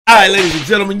Alright, ladies and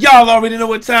gentlemen, y'all already know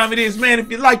what time it is, man. If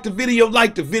you like the video,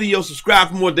 subscribe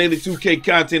for more daily 2K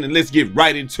content, and let's get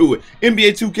right into it.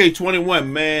 NBA 2K21,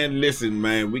 man, listen,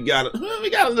 man, we got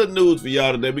a little news for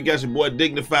y'all today. We got your boy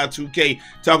DIGNIFY2K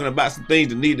talking about some things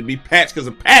that need to be patched, because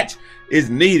a patch is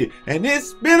needed. And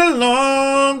it's been a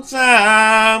long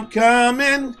time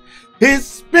coming.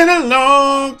 It's been a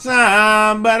long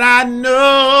time, but I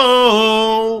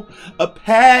know a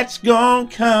patch gon'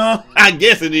 come. I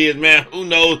guess it is, man. Who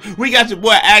knows? We got your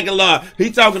boy Agholor.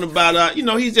 He talking about,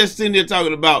 he's just sitting there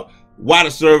talking about why the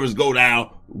servers go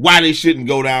down, why they shouldn't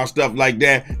go down, stuff like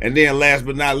that. And then last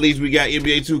but not least, we got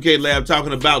NBA 2K Lab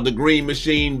talking about the green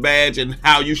machine badge and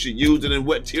how you should use it and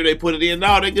what tier they put it in and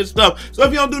all that good stuff. So if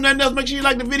you don't do nothing else, make sure you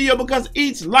like the video, because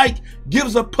each like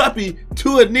gives a puppy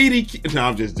to a needy kid. No,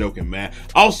 I'm just joking, man.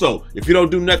 Also, if you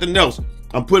don't do nothing else,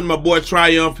 I'm putting my boy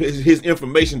Triumph, his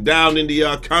information down in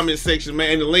the comment section,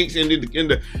 man, and the links in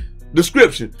the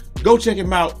description. Go check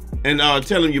him out and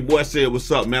tell him your boy said what's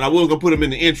up, man. I was gonna put him in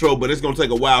the intro, but it's gonna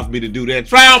take a while for me to do that.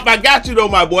 Triumph, I got you though,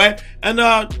 my boy. And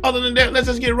other than that, let's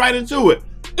just get right into it.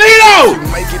 Lito!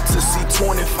 You make it to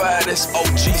C25, that's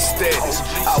OG status.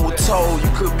 I was told you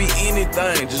could be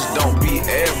anything, just don't be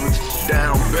average.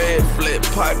 Down bad, flat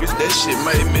pipers, that shit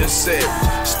made me a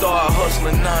savage. Start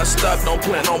hustling non-stop, don't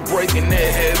plan on breaking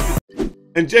that habit.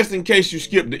 And just in case you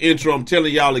skipped the intro, I'm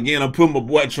telling y'all again, I'm putting my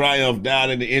boy Triumph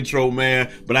down in the intro, man.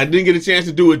 But I didn't get a chance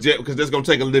to do it yet because that's going to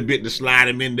take a little bit to slide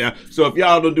him in there. So if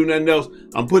y'all don't do nothing else,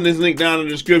 I'm putting this link down in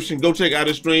the description. Go check out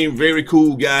his stream. Very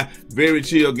cool guy. Very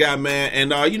chill guy, man.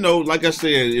 And, like I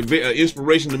said,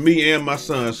 inspiration to me and my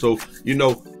son. So,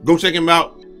 go check him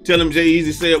out. Tell him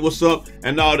Eazy said what's up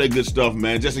and all that good stuff,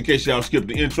 man, just in case y'all skipped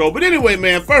the intro. But anyway,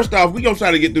 man, first off, we're going to try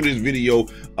to get through this video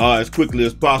as quickly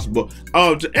as possible.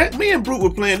 Me and Brute were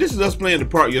playing. This is us playing the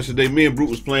park yesterday. Me and Brute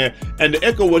was playing. And to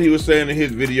echo what he was saying in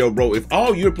his video, bro, if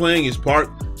all you're playing is park,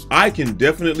 I can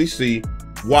definitely see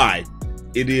why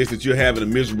it is that you're having a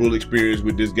miserable experience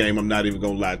with this game. I'm not even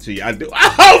gonna lie to you. I do.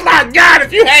 Oh my God!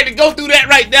 If you had to go through that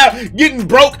right now, getting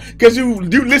broke because you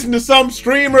listen to some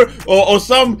streamer or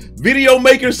some video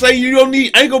maker say you don't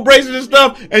need ankle braces and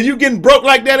stuff, and you getting broke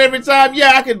like that every time,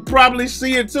 yeah, I could probably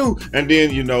see it too. And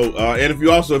then and if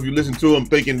you listen to him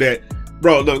thinking that,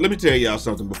 bro, look, let me tell y'all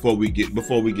something before we get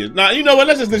now, you know what,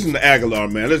 let's just listen to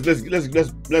Agholor, man.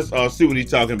 Let's see what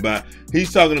he's talking about.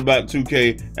 He's talking about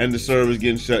 2K and the servers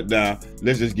getting shut down.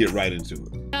 Let's just get right into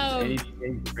it.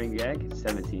 Bring back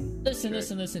 17.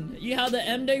 Listen. You have the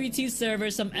MW2 server,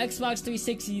 some Xbox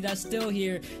 360 that's still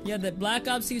here. You have the Black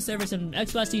Ops 2 server, some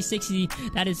Xbox 360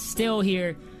 that is still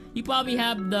here. You probably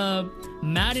have the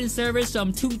Madden servers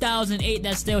from 2008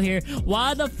 that's still here.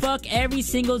 Why the fuck every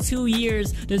single 2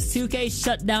 years does 2K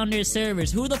shut down their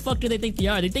servers? Who the fuck do they think they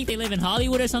are? They think they live in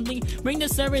Hollywood or something? Bring the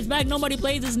servers back. Nobody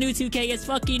plays this new 2K. It's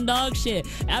fucking dog shit.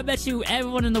 I bet you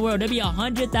everyone in the world, there'll be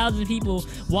 100,000 people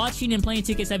watching and playing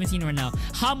 2K17 right now.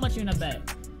 How much you gonna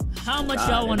bet? How much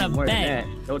y'all want to bet?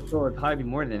 It'll probably be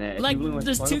more than that. Like,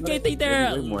 does 2K think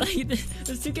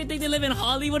does 2K think they live in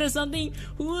Hollywood or something?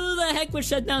 Who the heck would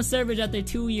shut down servers after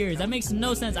 2 years? That makes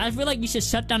no sense. I feel like you should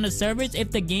shut down the servers if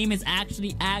the game is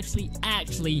actually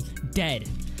dead.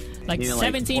 Like,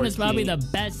 17 is probably the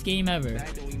best game ever.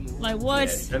 Like, what?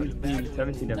 Yeah,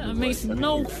 17 that makes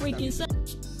no freaking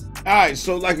sense. All right,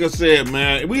 so like I said,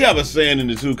 man, we have a saying in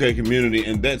the 2K community,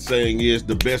 and that saying is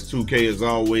the best 2K is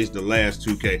always the last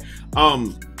 2K.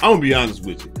 I'm gonna be honest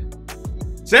with you.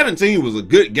 17 was a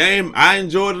good game. I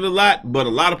enjoyed it a lot, but a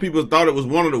lot of people thought it was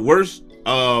one of the worst.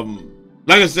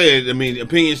 Like I said, I mean,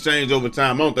 opinions change over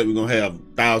time. I don't think we're gonna have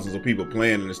thousands of people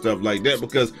playing and stuff like that,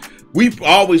 because we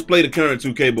always play the current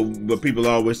 2K, but people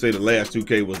always say the last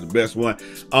 2K was the best one.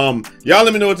 Y'all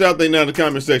let me know what y'all think down in the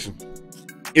comment section.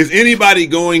 Is anybody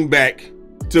going back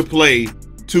to play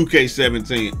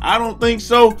 2K17? I don't think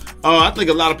so. I think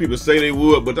a lot of people say they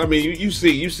would, but I mean, you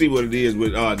see what it is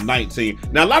with 19.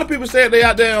 Now, a lot of people say they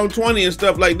out there on 20 and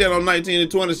stuff like that, on 19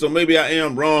 and 20, so maybe I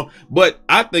am wrong, but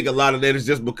I think a lot of that is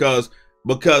just because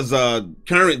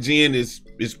current gen is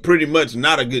pretty much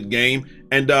not a good game,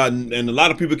 and a lot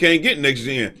of people can't get next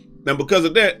gen. And because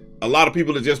of that, a lot of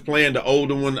people are just playing the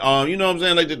older one. You know what I'm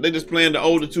saying? Like, they just playing the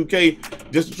older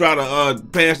 2K just to try to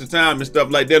pass the time and stuff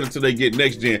like that until they get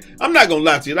next gen. I'm not gonna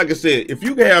lie to you. Like I said, if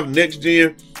you have next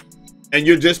gen and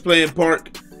you're just playing park,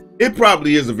 it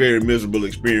probably is a very miserable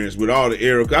experience with all the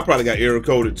error. I probably got error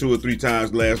coded 2 or 3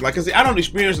 times last. Like I said, I don't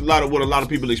experience a lot of what a lot of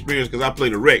people experience because I play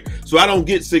the rec. So I don't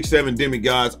get 6, 7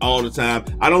 demigods all the time.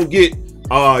 I don't get, you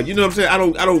know what I'm saying?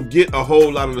 I don't get a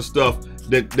whole lot of the stuff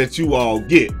that you all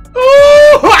get.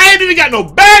 Ooh, I ain't even got no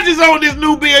badges on this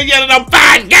new build yet, and I'm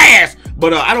fine gas.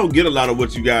 But I don't get a lot of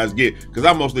what you guys get because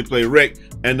I mostly play rec.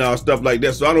 and stuff like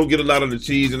that. So I don't get a lot of the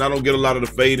cheese, and I don't get a lot of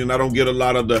the fade, and I don't get a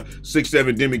lot of the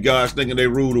 6'7" demigods thinking they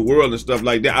rule the world and stuff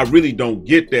like that. I really don't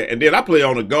get that. And then I play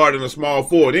on a guard and a small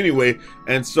forward anyway,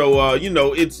 and so you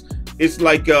know, it's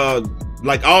like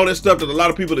all that stuff that a lot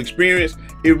of people experience,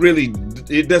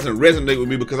 it doesn't resonate with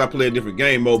me because I play a different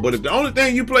game mode. But if the only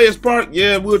thing you play is Park,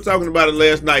 yeah, we were talking about it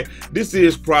last night, this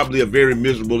is probably a very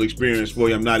miserable experience for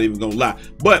you. I'm not even gonna lie.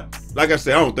 But like I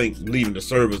said, I don't think leaving the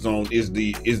servers on is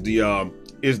the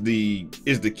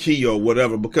key or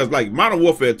whatever, because like Modern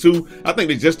Warfare 2, I think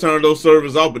they just turned those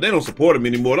servers off, but they don't support them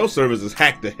anymore. Those servers is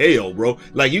hacked to hell, bro.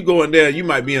 Like you go in there, you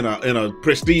might be in a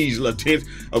prestige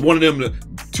 10th, one of them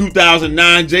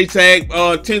 2009 JTAG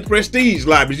 10th prestige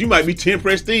lobbies. You might be 10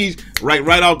 prestige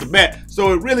right off the bat.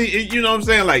 So it really, you know what I'm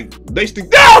saying? Like they stick.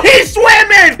 No, he's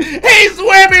swimming,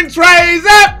 trays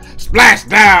up, splash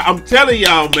down. I'm telling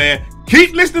y'all, man,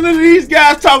 keep listening to these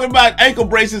guys talking about ankle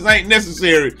braces ain't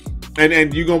necessary.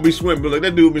 And you're gonna be swimming. But like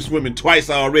that dude been swimming twice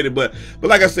already. But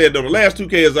like I said though, the last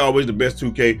 2K is always the best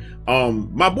 2K.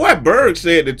 My boy Berg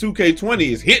said that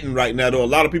 2K20 is hitting right now though. A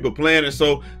lot of people playing it.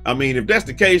 So I mean, if that's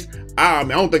the case, I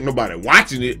don't think nobody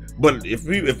watching it. But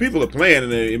if people are playing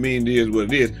it, I mean, it is what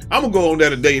it is. I'm gonna go on there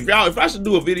today. If I should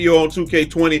do a video on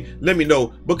 2K20, let me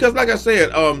know. Because like I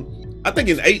said, I think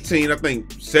in 18, I think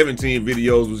 17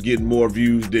 videos was getting more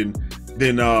views than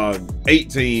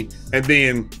 18, and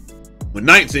then when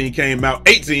 19 came out,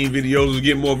 18 videos was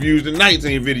getting more views than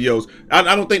 19 videos.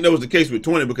 I don't think that was the case with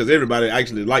 20 because everybody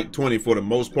actually liked 20 for the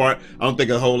most part. I don't think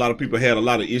a whole lot of people had a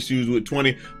lot of issues with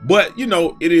 20. But, you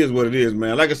know, it is what it is,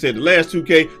 man. Like I said, the last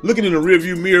 2K, looking in the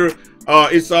rearview mirror,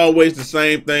 it's always the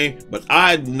same thing. But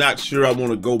I'm not sure I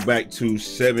want to go back to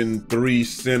 7-3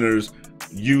 centers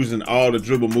using all the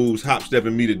dribble moves, hop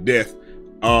stepping me to death,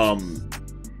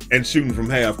 and shooting from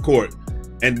half court.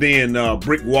 And then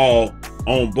brick wall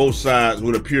on both sides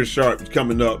with a pure sharp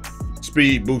coming up,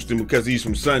 speed boosting because he's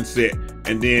from Sunset.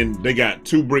 And then they got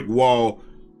 2 brick wall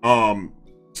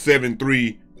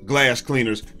 7-3 glass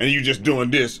cleaners, and you just doing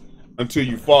this until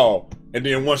you fall. And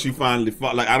then once you finally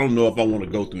fall, like I don't know if I want to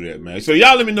go through that, man. So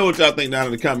y'all let me know what y'all think down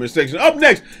in the comment section. Up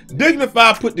next,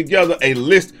 Dignify put together a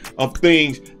list of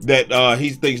things that he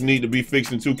thinks need to be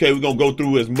fixed in 2K. We're gonna go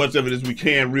through as much of it as we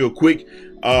can real quick.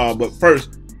 But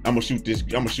first, I'm gonna shoot this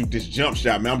jump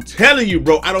shot, man. I'm telling you,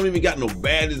 bro, I don't even got no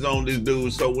badges on this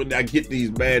dude. So when I get these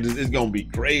badges, it's gonna be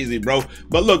crazy, bro.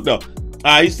 But look though,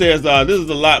 he says this is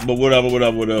a lot, but whatever.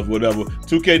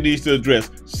 2K needs to address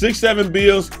 6'7"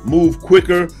 builds, move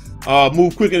quicker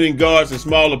than guards and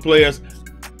smaller players.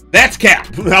 That's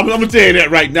cap. I'm gonna tell you that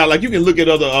right now. Like you can look at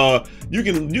other you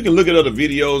can look at other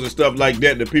videos and stuff like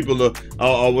that people are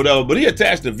or whatever. But he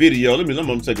attached a video. I'm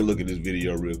gonna take a look at this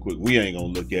video real quick. We ain't gonna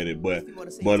look at it, but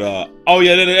oh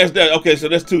yeah, that's that. Okay, so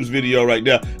that's Toots' video right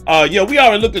there. Yeah, we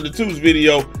already looked at the Toots'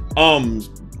 video.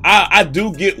 I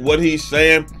do get what he's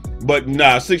saying, but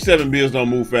nah, 6'7" builds don't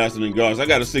move faster than guards. I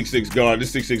got a 6'6" guard.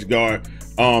 This 6'6" guard.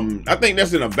 I think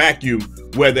that's in a vacuum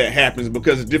where that happens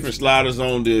because it's different sliders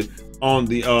on the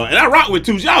and I rock with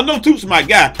Toots. Y'all know Toots my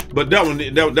guy, but that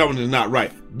one is not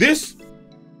right. This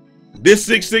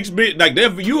 6'6" build, like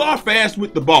you are fast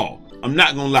with the ball. I'm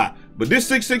not gonna lie, but this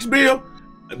 6'6" build,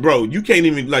 bro, you can't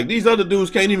even, like these other dudes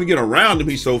can't even get around him.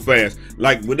 He's so fast.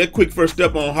 Like with that quick first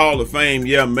step on Hall of Fame,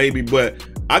 yeah, maybe, but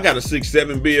I got a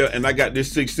 6'7" build and I got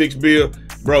this 6'6" build,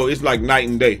 bro. It's like night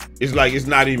and day. It's like it's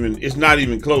not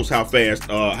even close how fast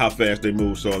they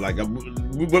move. So like,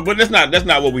 but that's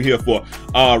not what we're here for.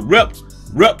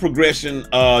 Rep progression,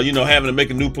 you know, having to make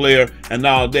a new player and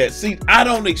all that. See, I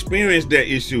don't experience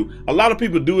that issue. A lot of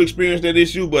people do experience that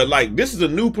issue, but like this is a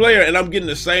new player and I'm getting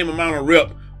the same amount of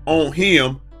rep on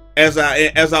him as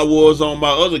I was on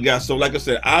my other guy. So like I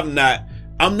said, I'm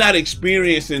not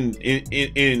experiencing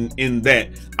in that.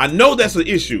 I know that's an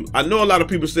issue. I know a lot of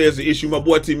people say it's an issue. My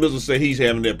boy TMizzzle said he's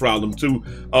having that problem too.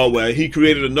 Where he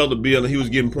created another build and he was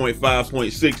getting 0.5,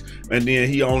 0.6, and then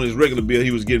he on his regular build he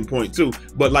was getting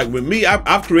 0.2. But like with me,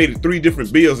 I've created 3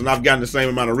 different builds and I've gotten the same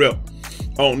amount of rep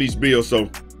on these builds. So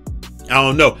I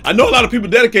don't know. I know a lot of people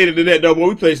dedicated to that though. Boy,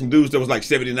 we played some dudes that was like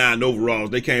 79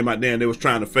 overalls. They came out there and they was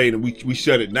trying to fade and we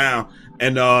shut it down.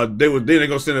 And they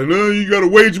gonna send it, oh, you gotta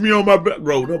wage me on my back.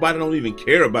 Bro, nobody don't even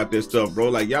care about this stuff, bro.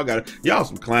 Like y'all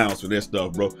some clowns for that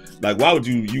stuff, bro. Like why would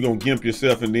you gonna gimp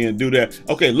yourself and then do that?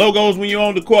 Okay, logos when you're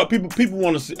on the court, people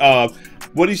want to see,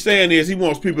 what he's saying is he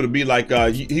wants people to be like,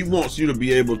 he wants you to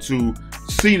be able to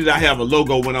see that I have a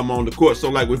logo when I'm on the court. So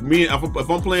like with me, if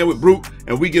I'm playing with Brute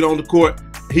and we get on the court,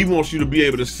 he wants you to be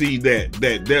able to see that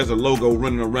there's a logo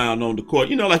running around on the court,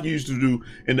 you know, like you used to do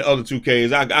in the other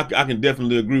 2Ks. I can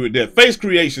definitely agree with that. Face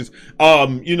creations,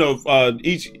 you know,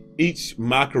 each each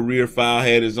MyCAREER file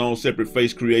had its own separate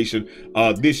face creation.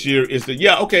 This year is the,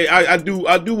 yeah, okay, I do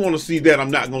want to see that.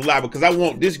 I'm not gonna lie, because I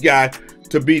want this guy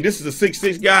to be, this is a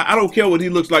 6'6" guy. I don't care what he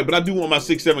looks like, but I do want my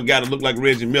 6'7" guy to look like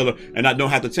Reggie Miller, and I don't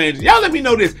have to change it. Y'all let me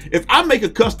know this. If I make a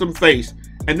custom face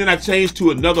and then I change to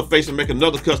another face and make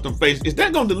another custom face, is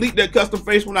that gonna delete that custom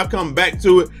face when I come back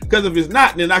to it? Because if it's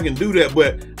not, then I can do that.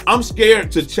 But I'm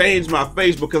scared to change my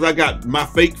face because I got my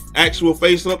fake actual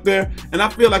face up there, and I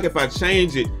feel like if I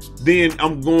change it, then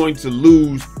I'm going to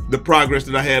lose the progress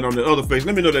that I had on the other face.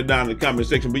 Let me know that down in the comment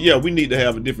section. But yeah, we need to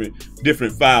have a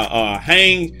different file.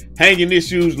 Hanging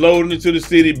issues, loading into the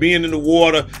city, being in the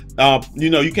water. You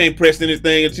know, you can't press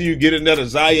anything until you get another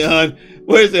Zion.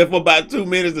 What is that, for about 2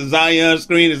 minutes? The Zion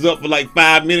screen is up for like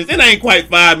 5 minutes. It ain't quite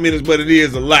 5 minutes, but it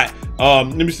is a lot.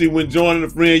 Let me see, when joining a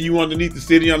friend, you underneath the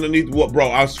city, underneath what,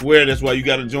 bro? I swear that's why you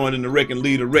got to join in the wreck and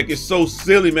lead the wreck. It's so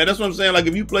silly, man. That's what I'm saying. Like,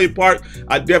 if you play Park,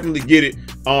 I definitely get it.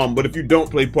 But if you don't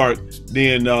play Park,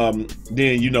 then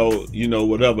you know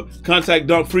whatever. Contact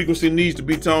dunk frequency needs to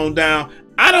be toned down.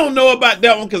 I don't know about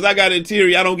that one because I got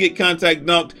interior. I don't get contact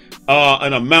dunked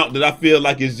an amount that I feel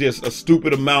like is just a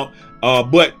stupid amount.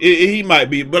 But he might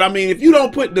be. But I mean, if you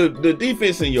don't put the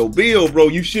defense in your build, bro,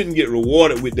 you shouldn't get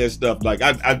rewarded with that stuff. Like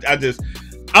I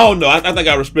don't know. I think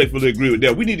I respectfully agree with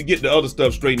that. We need to get the other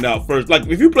stuff straightened out first. Like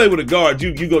if you play with a guard,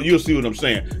 you'll see what I'm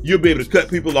saying. You'll be able to cut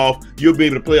people off. You'll be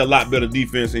able to play a lot better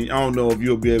defense. And I don't know if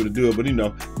you'll be able to do it, but you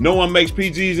know, no one makes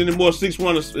PGs anymore.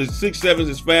 6'1" or 6'7"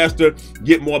 is faster.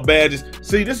 Get more badges.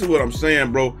 See, this is what I'm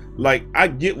saying, bro. Like I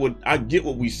get what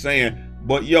we saying,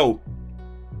 but yo,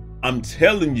 I'm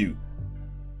telling you,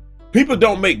 people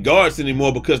don't make guards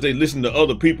anymore because they listen to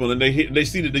other people and they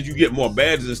see that you get more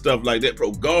badges and stuff like that.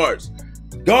 Bro, guards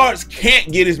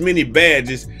can't get as many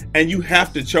badges, and you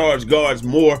have to charge guards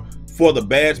more for the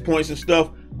badge points and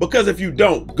stuff, because if you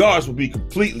don't, guards will be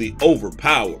completely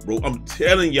overpowered, bro. I'm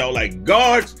telling y'all, like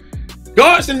guards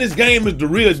in this game is the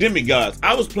real demigods.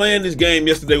 I was playing this game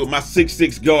yesterday with my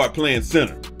 6'6" guard playing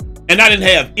center, and I didn't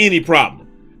have any problem.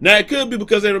 Now it could be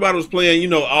because everybody was playing, you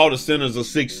know, all the centers are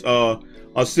 6,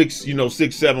 you know,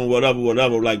 6'7",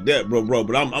 whatever like that, bro.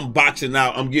 But I'm boxing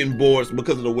out. I'm getting boards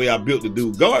because of the way I built the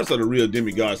dude. Guards are the real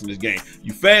demigods in this game.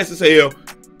 You fast as hell,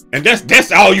 and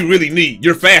that's all you really need.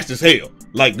 You're fast as hell.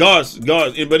 Like guards.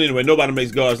 But anyway, nobody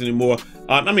makes guards anymore.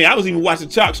 I mean, I was even watching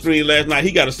Chalk stream last night.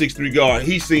 He got a 6'3" guard.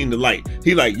 He seen the light.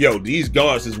 He like, yo, these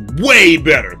guards is way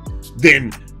better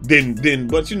than.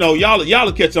 But you know, y'all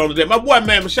will catch on to that. My boy,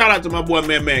 man, shout out to my boy,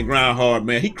 ManmanGrindHard,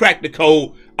 man. He cracked the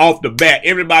code off the bat.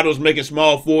 Everybody was making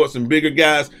small forwards and bigger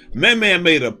guys. Man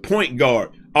made a point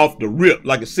guard off the rip,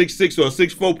 like a 6'6" or a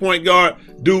 6'4" point guard.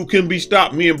 Dude couldn't be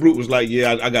stopped. Me and Brute was like,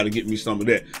 yeah, I got to get me some of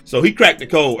that. So he cracked the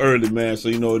code early, man. So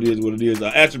you know it is what it is.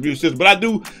 Attribute system. But I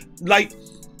do like.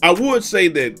 I would say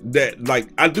that like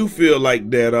I do feel like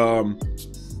that.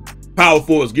 Power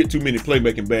forwards get too many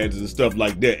playmaking badges and stuff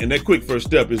like that, and that quick first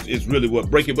step is really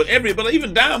what break it. But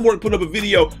even Dimework put up a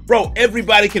video, bro.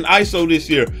 Everybody can ISO this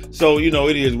year, so you know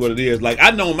it is what it is. Like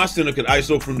I know my center could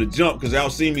ISO from the jump because y'all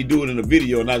seen me do it in the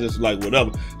video, and I just like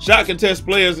whatever. Shot contest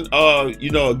players,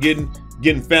 you know, getting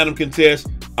phantom contest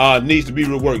needs to be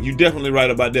reworked. You definitely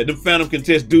right about that. The phantom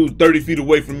contest dude 30 feet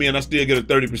away from me, and I still get a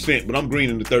 30%, but I'm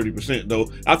greening the 30% though.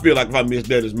 I feel like if I miss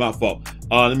that, it's my fault.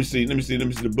 Let me see.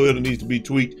 The builder needs to be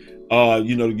tweaked.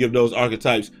 You know, to give those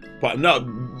archetypes. No,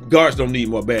 guards don't need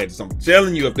more badges. I'm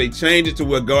telling you, if they change it to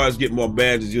where guards get more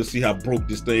badges, you'll see how broke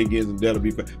this thing is, and that'll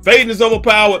be fading is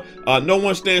overpowered. No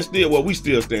one stands still. Well, we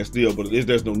still stand still, but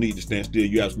there's no need to stand still.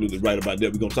 You're absolutely right about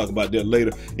that. We're gonna talk about that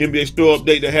later. NBA store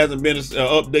update. There hasn't been an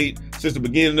update since the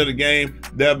beginning of the game.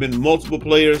 There have been multiple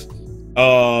players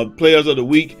of the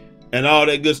week, and all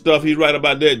that good stuff. He's right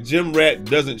about that. Gym Rat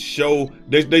doesn't show,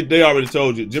 they already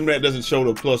told you, Gym Rat doesn't show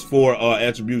the +4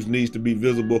 attributes needs to be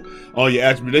visible on your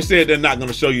attribute. They said they're not going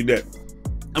to show you that.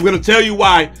 I'm going to tell you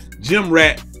why Gym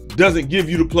Rat doesn't give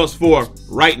you the +4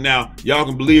 right now. Y'all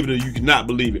can believe it or you cannot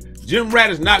believe it. Gym Rat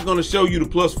is not going to show you the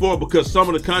 +4 because some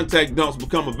of the contact dunks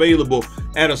become available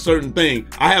at a certain thing.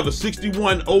 I have a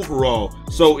 61 overall.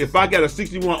 So if I got a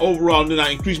 61 overall and then I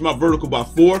increase my vertical by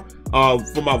 4,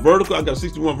 for my vertical, I got a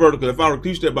 61 vertical. If I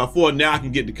increase that by 4, now I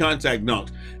can get the contact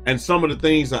dunks. And some of the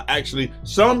things are actually,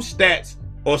 some stats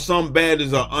or some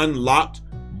badges are unlocked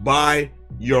by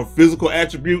your physical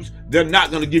attributes. They're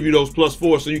not going to give you those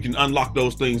 +4 so you can unlock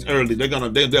those things early.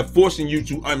 They're forcing you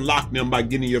to unlock them by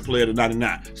getting your player to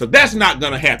 99. So that's not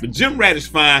going to happen. Gym Rat is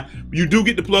fine. You do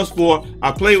get the +4.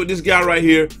 I play with this guy right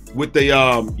here with the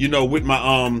you know, with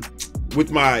my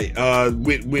with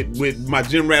my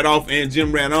Gym Rat off and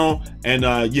Gym Rat on, and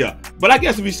yeah. But I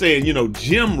guess if we saying, you know,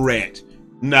 Gym Rat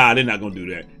Nah, they're not gonna do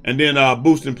that. And then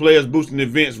boosting players, boosting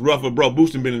events, rougher, bro.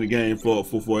 Boosting been in the game for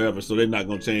forever, so they're not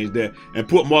gonna change that. And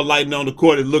put more lighting on the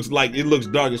court. It looks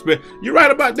dark. You're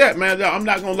right about that, man. I'm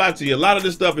not gonna lie to you. A lot of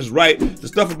this stuff is right. The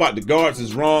stuff about the guards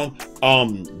is wrong.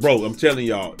 Bro, I'm telling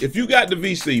y'all, if you got the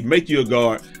VC, make you a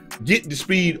guard. Get the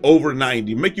speed over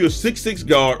 90. Make you a 6'6"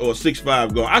 guard or a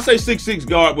 6'5" guard. I say 6'6"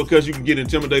 guard because you can get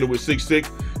intimidated with 6'6".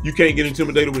 You can't get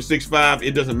intimidated with 6'5".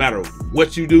 It doesn't matter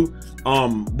what you do.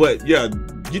 But yeah,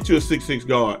 get you a 6'6"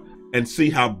 guard and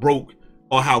see how broke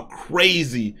or how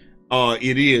crazy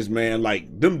it is, man.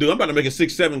 Like them dude, I'm about to make a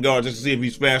 6'7" guard just to see if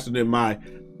he's faster than my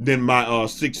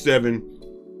 6'7"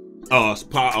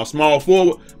 small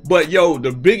forward. But yo,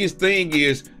 the biggest thing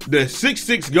is the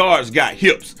 6'6" guards got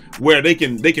hips where they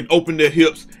can open their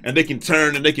hips and they can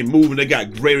turn and they can move and they got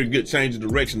very good change of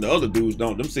direction. The other dudes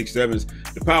don't. Them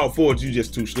 6'7s, the power forwards, you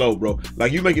just too slow, bro.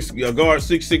 Like you make a guard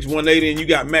 6'6", 180 and you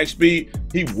got max speed,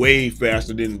 he way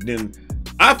faster than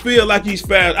I feel like he's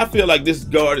fast. I feel like this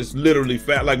guard is literally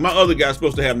fast. Like my other guy's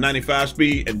supposed to have 95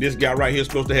 speed and this guy right here is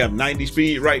supposed to have 90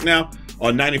 speed right now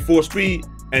or 94 speed.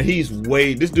 And he's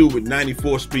this dude with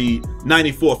 94 speed,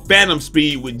 94 phantom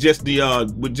speed with just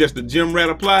the gym rat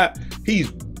applied.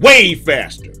 He's way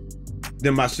faster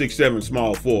than my 6'7"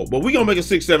 small forward. But we're gonna make a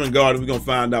 6'7" guard and we're gonna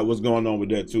find out what's going on with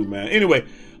that too, man. Anyway,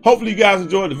 hopefully you guys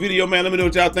enjoyed the video, man. Let me know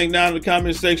what y'all think down in the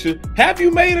comment section. Have you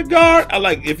made a guard?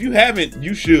 If you haven't,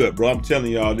 you should, bro. I'm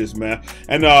telling y'all this, man.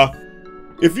 And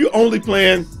if you only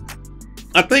playing,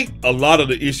 I think a lot of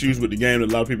the issues with the game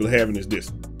that a lot of people are having is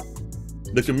this.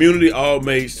 The community all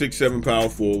made 6'7" power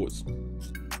forwards,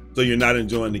 so you're not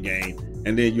enjoying the game.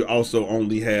 And then you also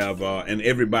only have and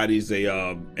everybody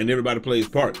plays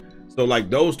park. So like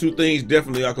those two things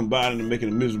definitely are combining and making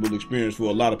a miserable experience for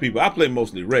a lot of people. I play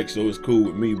mostly rec, so it's cool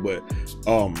with me. But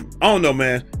I don't know,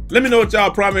 man. Let me know what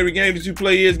y'all primary game that you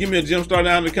play is. Give me a gem star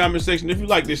down in the comment section. If you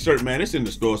like this shirt, man, it's in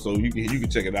the store, so you can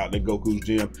check it out. That Goku's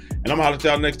gym. And I'm gonna holler at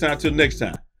y'all next time. Till next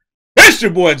time. It's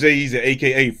your boy Eazy,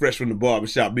 aka Fresh from the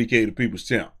Barbershop, BK the People's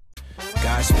Champ.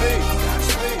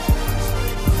 Godspeed.